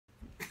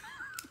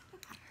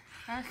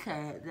I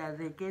said that was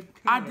a good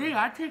too. I did.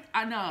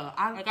 I know.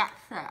 I got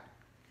set.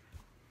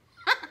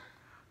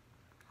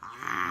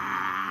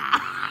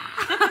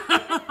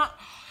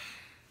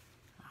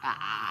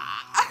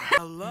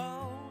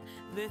 Hello,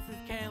 this is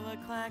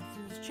Kayla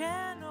Claxton's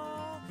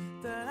channel.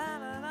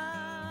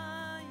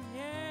 Da-da-da-da,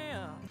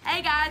 yeah.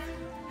 Hey guys,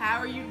 how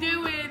are you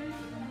doing?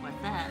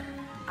 What's that?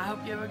 I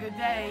hope you have a good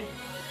day.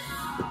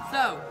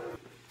 So,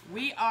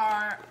 we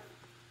are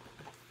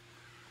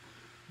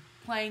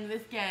playing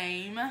this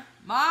game.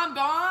 Mom,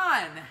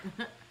 gone!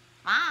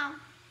 Mom.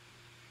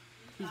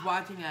 She's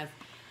watching us.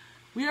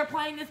 We are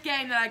playing this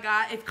game that I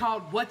got. It's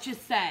called Whatcha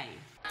Say.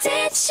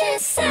 Did she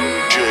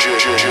say?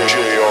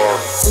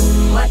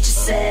 What you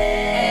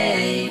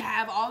say? You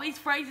have all these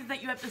phrases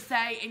that you have to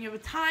say, and you have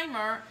a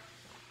timer,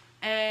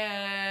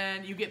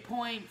 and you get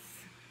points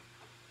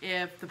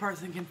if the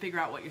person can figure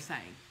out what you're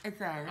saying. It's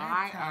a red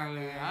I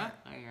area.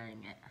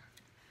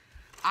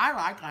 I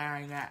like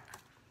layering it.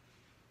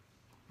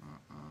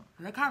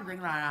 They can't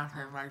bring that out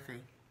here,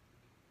 Lacey.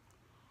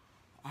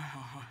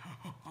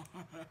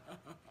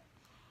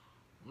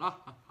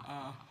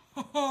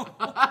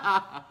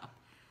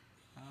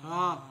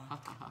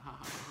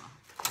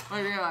 What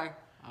are you like?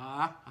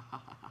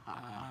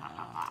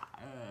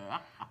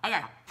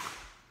 Okay.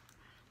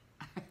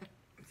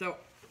 So,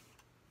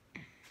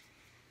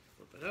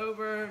 flip it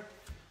over.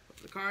 Flip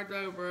the cards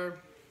over.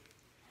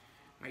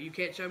 Alright, you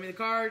can't show me the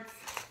cards.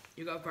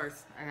 You go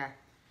first. Okay.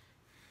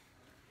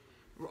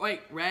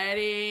 Wait,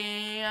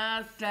 ready,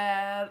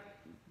 set,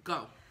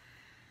 go.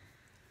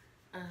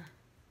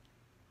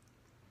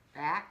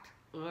 Act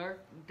or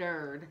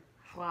dirt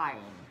flying.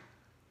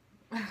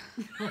 Say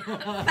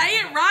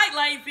it right,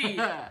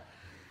 Lacey.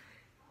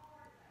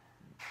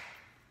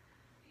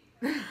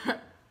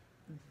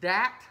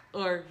 That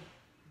or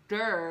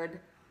dirt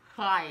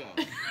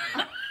flying.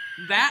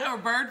 That or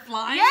bird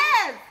flying?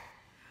 Yes!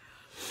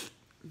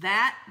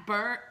 That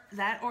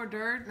or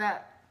dirt?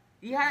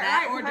 You had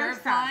That it right or the dirt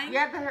first time. flying? You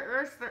had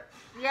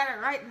it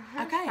right the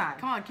first Okay, time.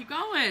 come on, keep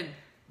going.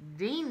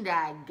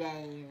 Beanbag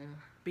game.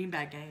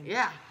 Beanbag game.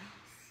 Yeah.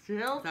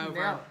 Spilled It's over.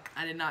 milk.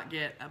 I did not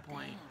get a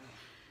point.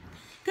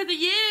 Because of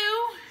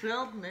you.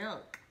 Spilled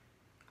milk.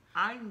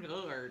 I'm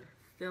good.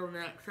 Still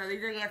next. So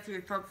these are what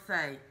you're supposed to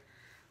say.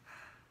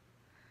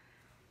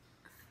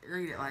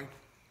 Read it like.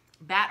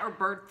 Bat or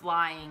bird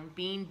flying,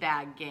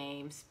 beanbag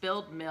game,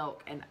 spilled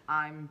milk, and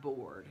I'm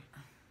bored.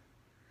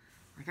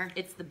 Okay.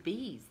 It's the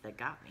bees that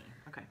got me.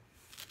 Okay.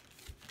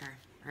 Okay.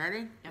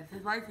 Ready? This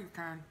is Lacey's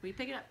turn. Will you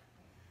pick it up?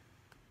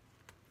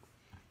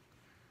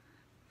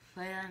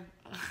 Sand.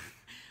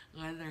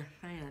 Leather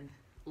sand.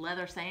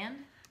 Leather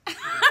sand?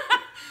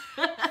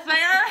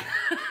 Sarah?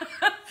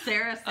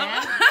 Sarah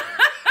sand?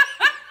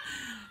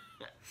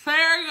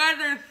 Sarah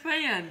leather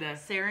sand.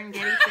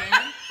 Serengeti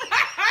sand?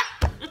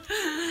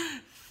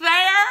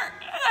 Sarah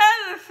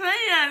leather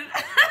sand.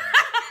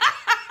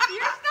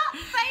 You're not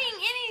saying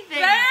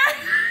anything.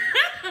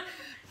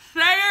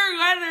 Sarah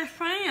leather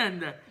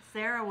sand.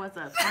 Sarah was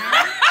a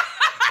friend?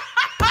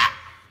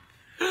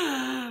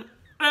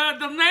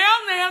 The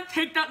mailman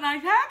picked up my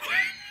package.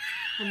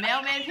 The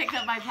mailman picked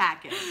up my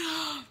package.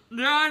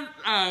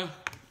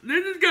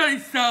 This is going to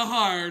be so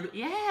hard.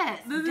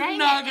 Yes. This is Dang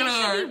not it. gonna It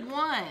should work. be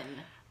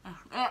one.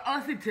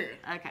 I'll see two.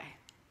 Okay.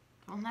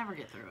 We'll never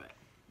get through it.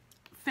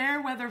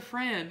 Fair weather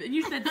friend. And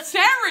you said,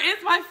 Sarah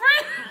is my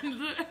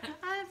friend.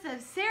 I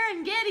said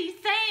Serengeti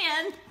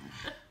sand.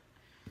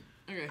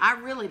 Okay. I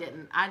really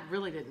didn't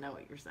know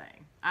what you're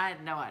saying. I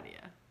had no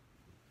idea.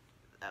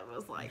 That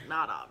was like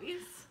not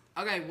obvious.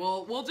 Okay,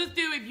 well, we'll just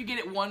do if you get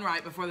it one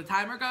right before the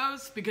timer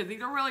goes, because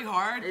these are really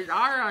hard. It's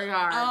already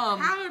hard.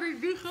 How did it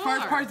do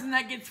First person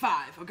that gets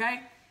 5,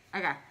 okay?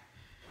 Okay.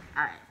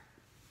 Alright.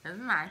 This is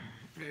mine.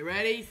 Okay,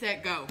 ready,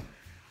 set, go.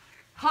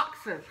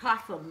 Hawks or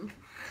possum.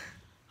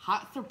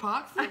 Hots or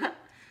pox?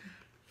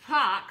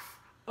 Fox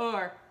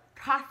or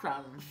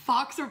possum.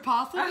 Fox or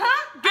possum?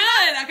 Uh-huh.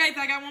 Good! Okay,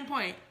 so I got 1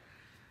 point.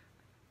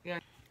 Yeah.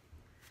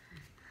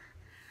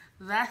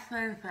 Best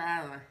friends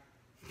forever.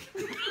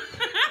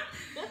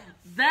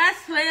 Best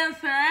friends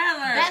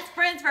forever. Best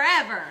friends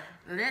forever.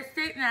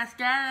 Lipstick,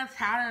 mascara,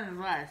 powder, and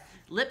blush.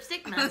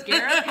 Lipstick,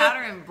 mascara,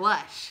 powder, and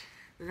blush.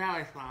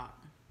 Valley flop.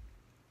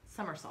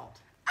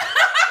 Somersault.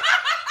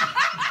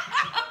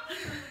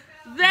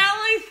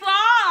 Valley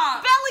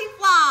flop! Belly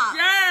flop.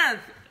 Yes!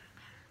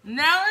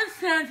 Now it's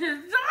sent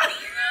his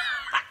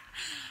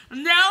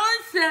Now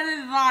it's sent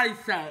his body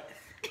soaps.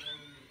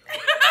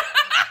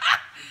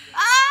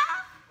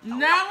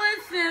 Now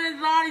it's sent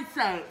his body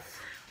soaps.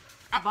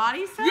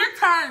 Body soap? Your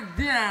time's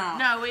down.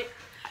 No, it.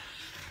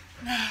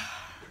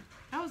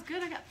 That was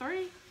good. I got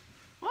 3.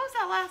 What was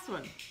that last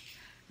one?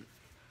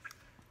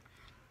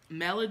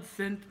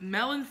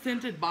 Melon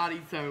scented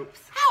body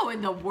soaps. How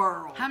in the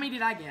world? How many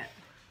did I get?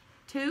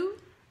 2?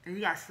 And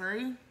you got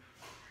 3?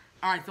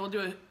 Alright, so we'll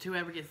do it to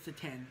whoever gets to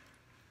 10.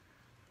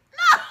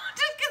 No,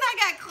 just because I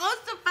got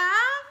close to 5?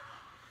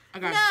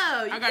 Okay.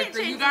 No, you Okay, can't so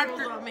you change got the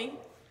rules on me.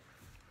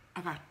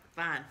 Okay.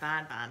 Fine.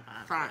 5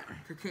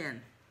 to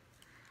 10.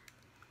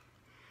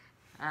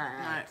 Alright.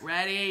 Alright,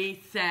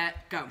 ready,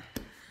 set, go.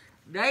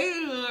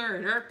 Baby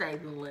Dooner birthday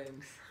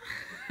balloons.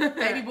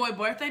 Baby boy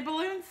birthday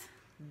balloons?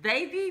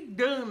 Baby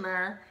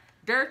Dooner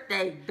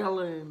birthday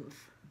balloons.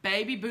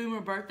 Baby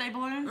boomer birthday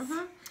balloons?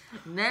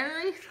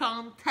 Memory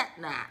foam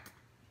tetnap.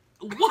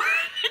 What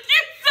did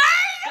you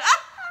say?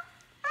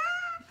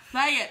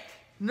 Say it.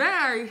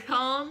 Memory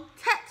foam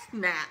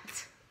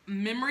tetnap.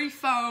 Memory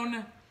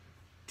phone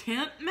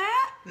tent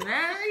mat?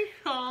 Memory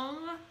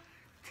foam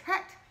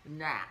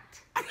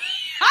tetnap. I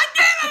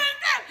can't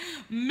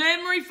understand.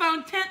 Memory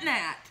phone tent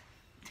mat.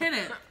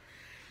 Tenant.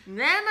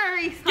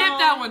 Memory foam. Skip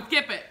that one.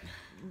 Skip it.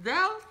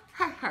 Bell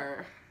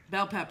pepper.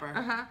 Bell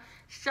pepper.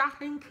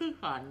 Shopping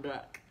coupon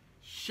book.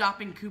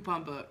 Shopping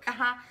coupon book.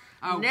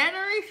 Oh.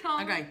 Memory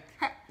foam Okay.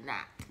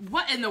 tetnap.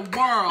 What in the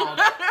world?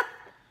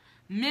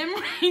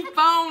 Memory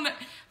phone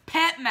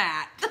pet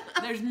mat.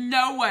 There's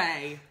no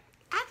way.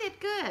 I did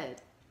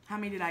good. How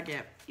many did I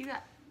get? You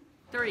got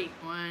 3.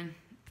 1,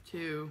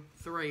 2,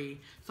 3.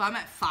 So I'm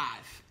at 5,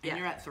 and Yeah.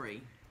 you're at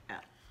 3. Yeah.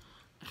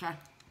 Okay.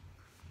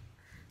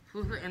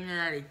 Who's in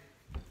ready?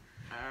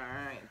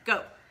 Alright,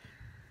 go.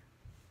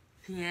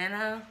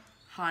 Piano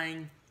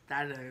playing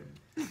violin.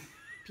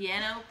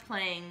 Piano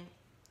playing.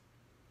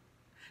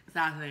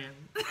 Violin.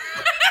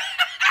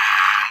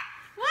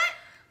 What?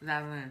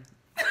 Violin.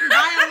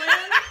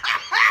 Violin?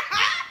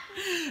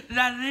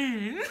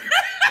 Violin.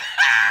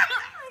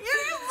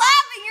 You're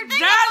laughing. You're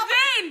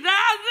taking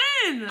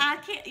Violin. I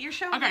can't. You're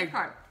showing Okay. me the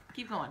card.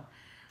 Keep going.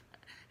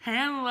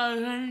 Hand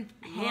lotion.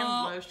 Hand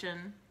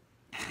lotion.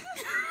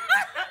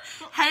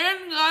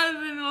 Hand gloves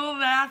in a little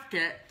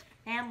basket.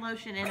 Hand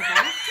lotion in a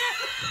basket.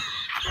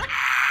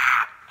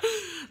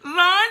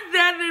 Lawn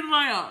setting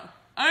lamp.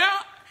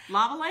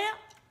 Lava lamp.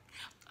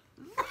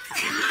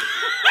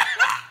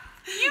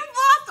 You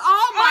lost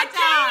all my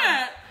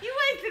time. You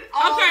wasted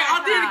all Okay, my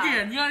I'll do it time.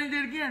 again. You want to do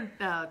it again?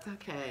 No, it's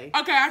okay.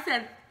 Okay, I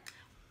said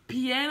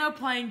piano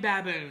playing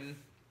baboon,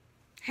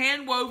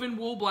 hand woven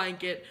wool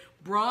blanket,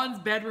 bronze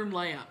bedroom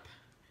lamp.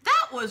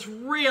 That was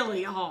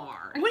really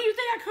hard. What do you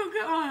think I couldn't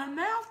get my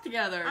mouth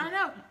together? I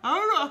know.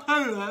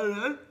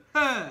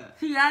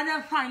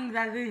 Piano playing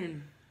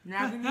baboon.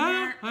 Nothing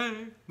here.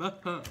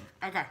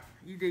 Okay,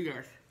 you do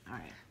yours. All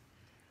right.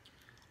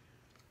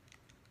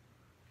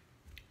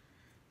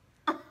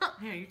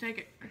 Here, you take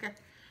it. Okay.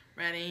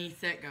 Ready,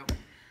 set, go.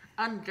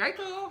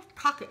 Undraco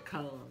pocket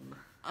cone.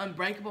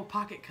 Unbreakable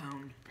pocket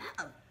cone.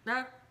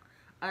 No.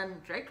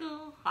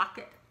 Undraco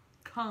pocket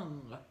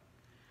cone.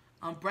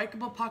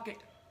 Unbreakable pocket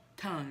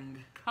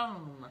tongue.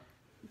 Cone.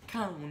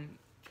 Cone.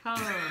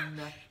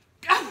 Cone.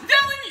 I'm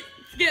telling you.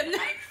 Skip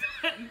next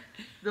one.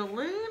 The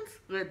loons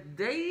with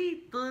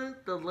Davy Blue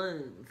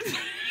balloons.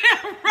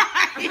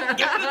 Right. Go to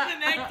the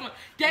next one.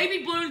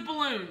 Davy Bloom's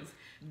balloons.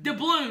 The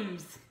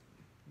blooms.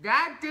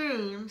 That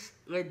dunes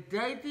with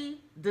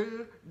Davy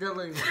Blue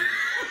balloons.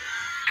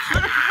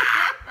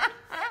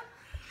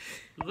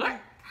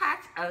 What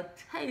patch a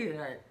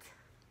talent?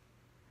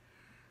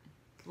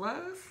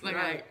 Close.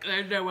 Okay,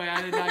 there's no way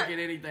I did not get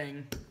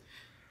anything.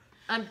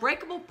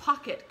 Unbreakable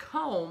pocket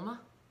comb.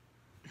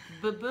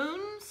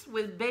 Baboons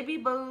with baby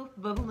boo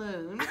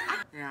balloons.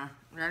 Yeah,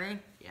 ready?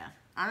 Yeah.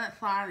 I'm at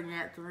 5 and you're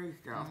at 3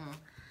 still.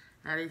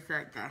 Ready,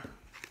 set, go.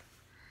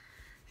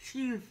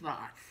 Cheese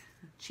box.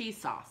 Cheese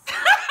sauce.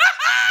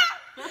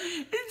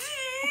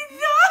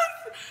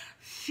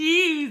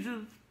 Cheese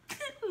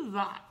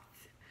box.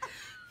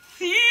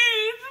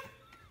 Cheese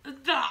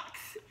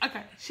box.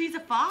 Okay. She's a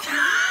fox.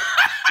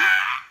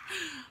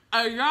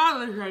 A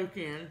roller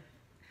joking.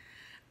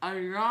 A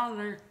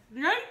roller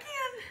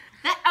joking.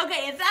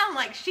 Okay, it sounds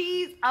like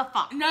she's a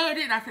fox. No, it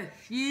didn't. I said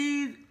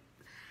cheese.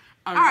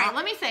 All right,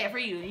 let me say it for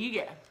you. You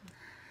get it.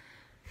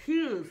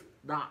 Cheese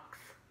box.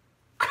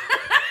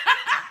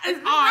 It's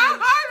It's not a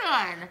hard.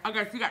 hard one.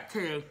 Okay, so you got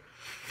 2.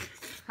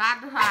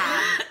 5 to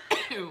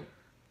 5.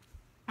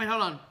 Wait,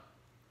 hold on.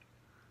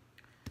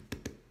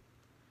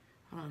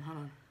 Hold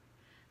on.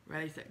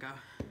 Ready, set, go.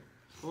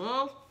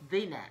 Wolf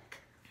V-neck.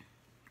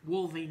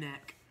 Wool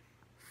V-neck.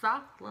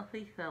 Soft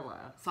fluffy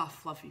pillow. Soft,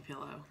 fluffy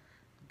pillow.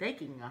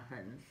 Baking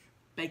muffins.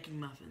 Baking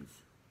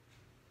muffins.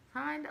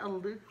 Find a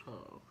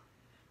loophole.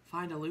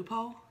 Find a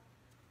loophole.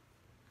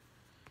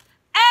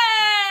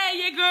 Hey,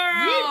 you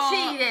girl! You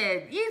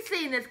cheated. You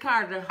seen this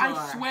card before.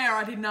 I swear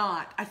I did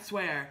not. I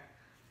swear.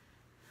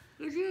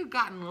 Because you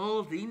gotten a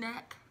little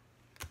V-neck.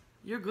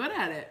 You're good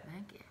at it.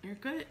 Thank you. You're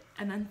good at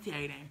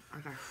enunciating.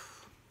 Okay.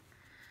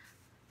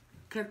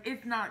 Because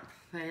it's not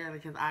fair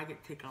because I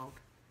get tickled.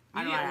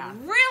 I You laugh.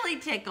 get really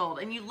tickled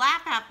and you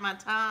laugh half my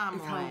time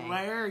It's away.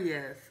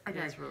 hilarious. Okay.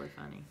 That's really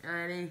funny.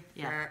 Ready?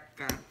 Yeah. Set,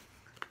 go.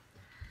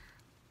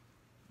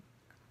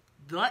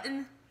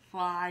 Button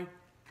fly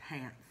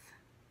pants.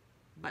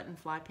 Button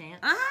fly pants.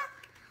 Uh-huh.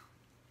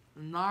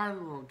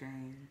 Gnarly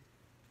game.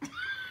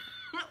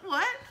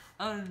 What?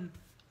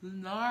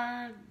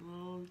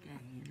 Gnarly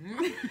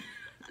game.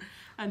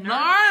 A nerd?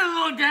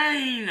 Gnarly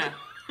game.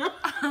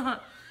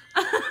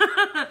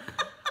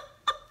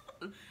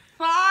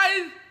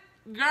 5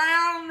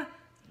 ground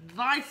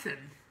bison.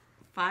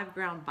 5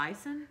 ground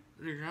bison?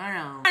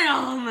 Ground.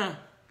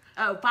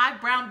 Oh,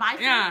 5 brown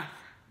bison? Yeah.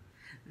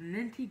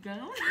 Minty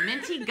gum?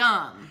 Minty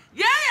gum.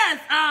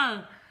 Yes!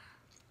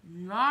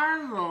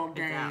 Marble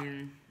It's out.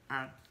 game.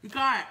 You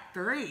got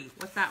 3.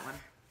 What's that one?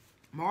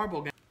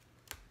 Marble game.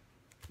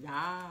 Yes.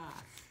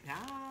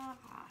 Yeah.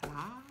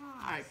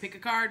 Alright, pick a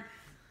card.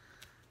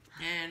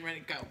 And ready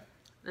to go.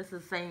 This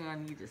is the same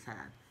one you just had.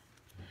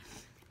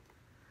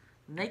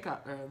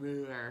 Makeup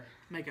remover.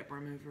 Makeup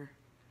remover.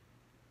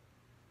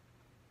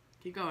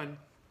 Keep going.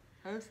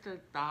 Hosted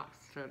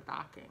Doctor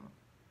Docking.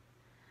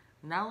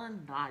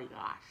 Melon body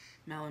wash.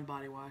 Melon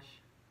body wash.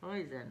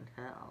 Poison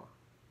pill.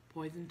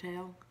 Poison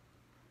tail.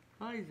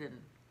 Poison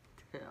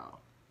pill.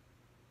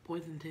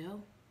 Poison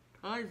tail.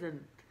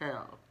 Poison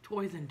pill.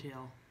 Toison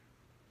tail.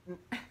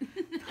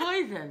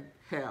 Poison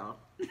pill.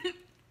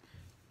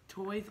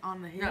 Toys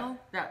on the hill.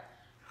 No.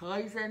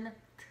 Poison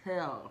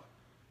pill.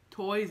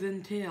 Toys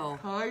and tail.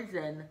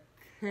 Poison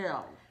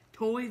pill.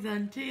 Toys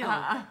and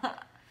tail.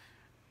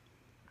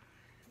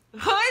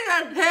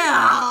 Poison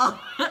pill.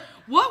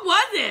 What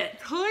was it?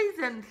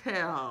 Poison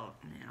pill.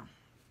 Yeah.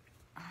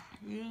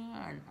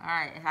 Yeah. All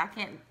right. If I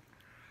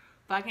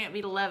can't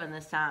beat 11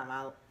 this time,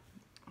 I'll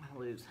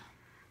lose.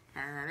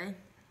 Ready?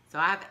 So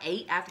I have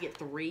 8. I have to get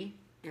 3.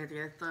 You have to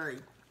get 3.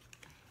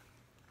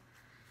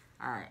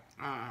 All right.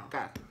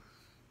 Go.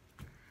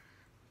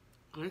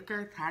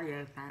 Liquor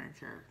patio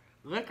furniture.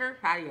 Liquor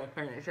patio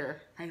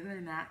furniture.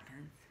 Paper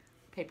napkins.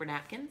 Paper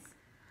napkins.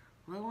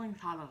 Rolling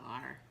pot of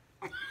water.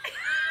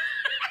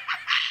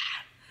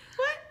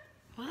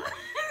 What?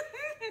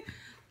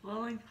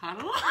 Rolling pot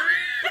of water.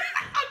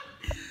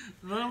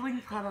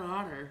 Rolling pot of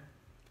water.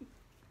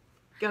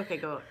 Okay,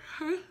 go.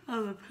 Proof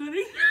of the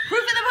pudding.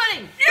 Proof of the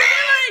pudding.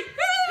 Yay!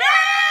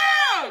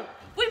 No!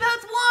 We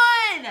both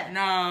won.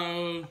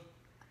 No.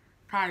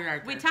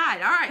 Tied. We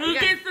tied. All right. Who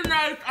gets the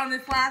notes on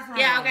this last round?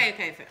 Yeah. Okay.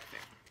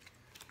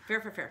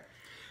 Fair.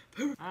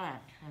 All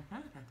right.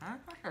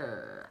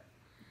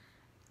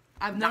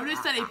 I've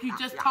noticed that if you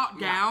just talk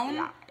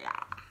down, Yeah.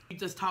 you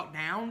just talk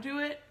down to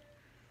it.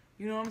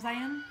 You know what I'm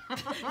saying?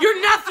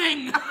 You're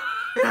nothing.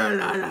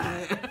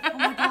 Oh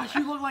my gosh,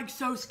 you look like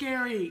so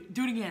scary.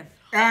 Do it again.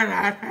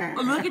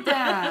 Look at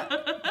that.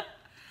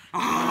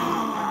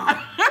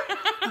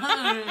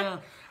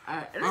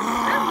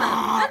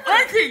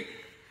 Archie.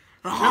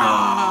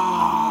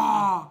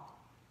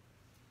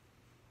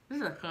 This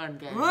is a fun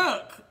game.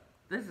 Look.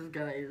 This is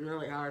gonna be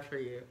really hard for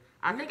you.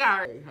 I think I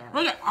already have.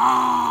 Look at.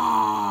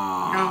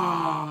 Oh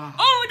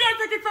my gosh,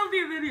 I can show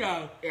you a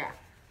video. Yeah.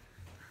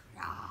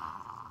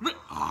 Look.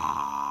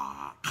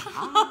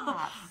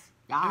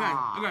 Yes. Okay.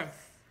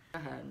 Go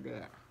ahead and do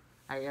it.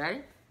 Are you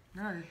ready?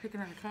 No, you're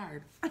picking out a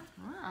card.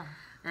 Wow.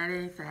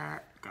 Ready,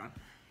 set, go.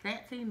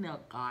 Fancy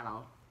milk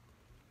bottle.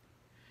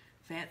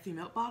 Fancy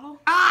milk bottle.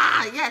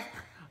 Yes.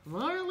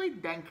 Morally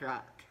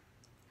bankrupt.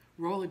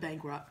 Royally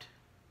bankrupt.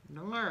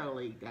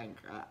 Morally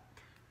bankrupt.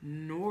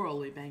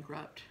 Norally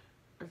bankrupt.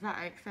 Does that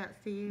make sense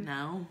to you?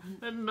 No.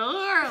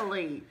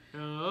 Morally.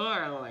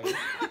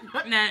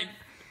 Next.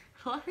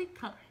 Fluffy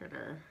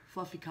comforter.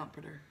 Fluffy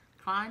comforter.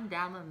 Climb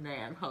down a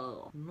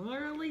manhole.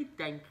 Morally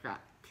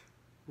bankrupt.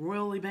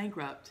 Royally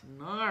bankrupt.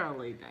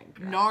 Gnarly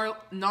bankrupt.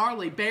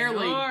 Gnarly,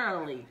 barely.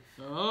 Gnarly.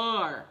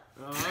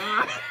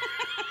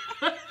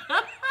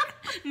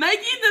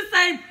 Making the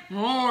same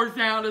roar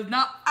sound is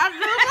not.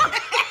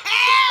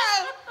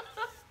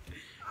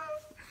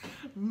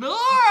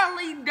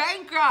 Gnarly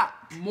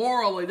bankrupt.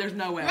 Morally, there's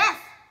no way. Yes.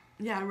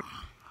 Yeah.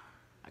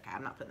 Okay,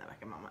 I'm not putting that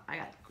back in my mind. I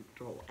got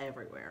control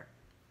everywhere.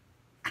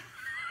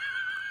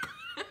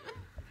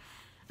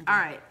 All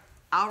right,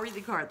 I'll read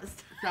the card this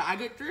time. So I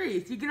get 3.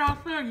 If you get all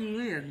 3, you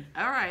win.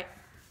 All right.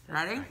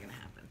 That's Ready? not gonna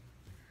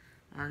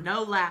happen.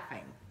 No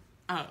laughing.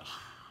 Oh.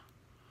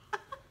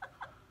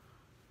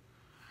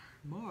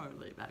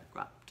 Morally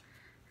bankrupt.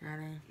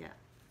 Ready? Yeah.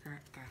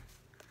 Set, go.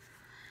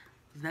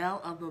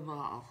 Belle of the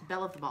ball.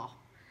 Bell of the ball.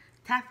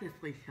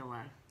 Tapestry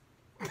pillow.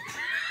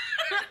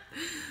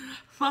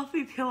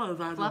 Fluffy pillows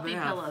are Fluffy the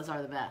best. pillows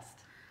are the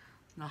best.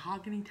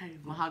 Mahogany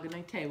table.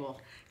 Mahogany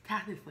table.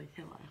 Tapestry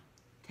pillow.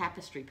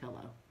 Tapestry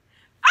pillow.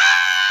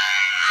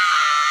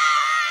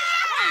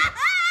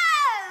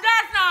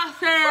 That's not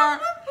fair.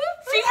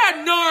 She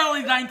had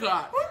gnarly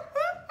bankrupt.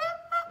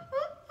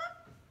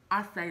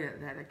 I say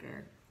that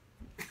again.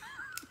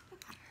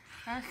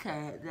 I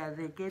said that was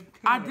a good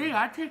too. I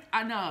did.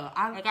 I know.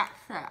 I got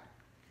set.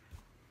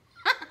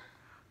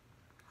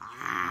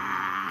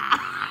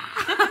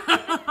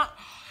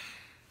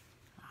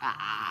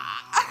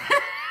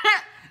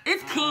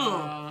 It's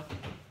cool.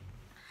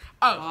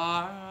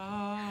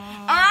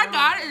 Alright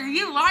guys, if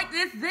you like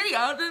this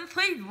video, then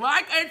please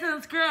like and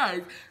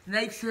subscribe.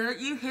 Make sure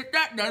you hit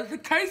that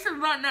notification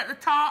button at the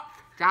top.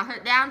 Drop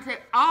it down to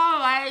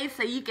always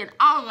so you can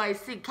always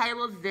see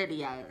Kayla's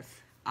videos.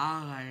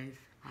 Always.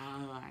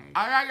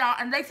 Alright y'all,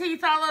 and make sure you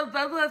follow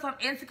both of us on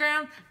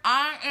Instagram.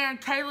 I am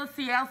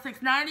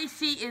KaylaCL690.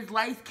 She is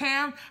Lace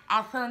Cam.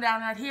 I'll put them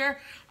down right here.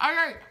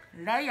 Alright,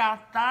 love y'all.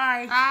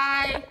 Bye.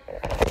 Bye.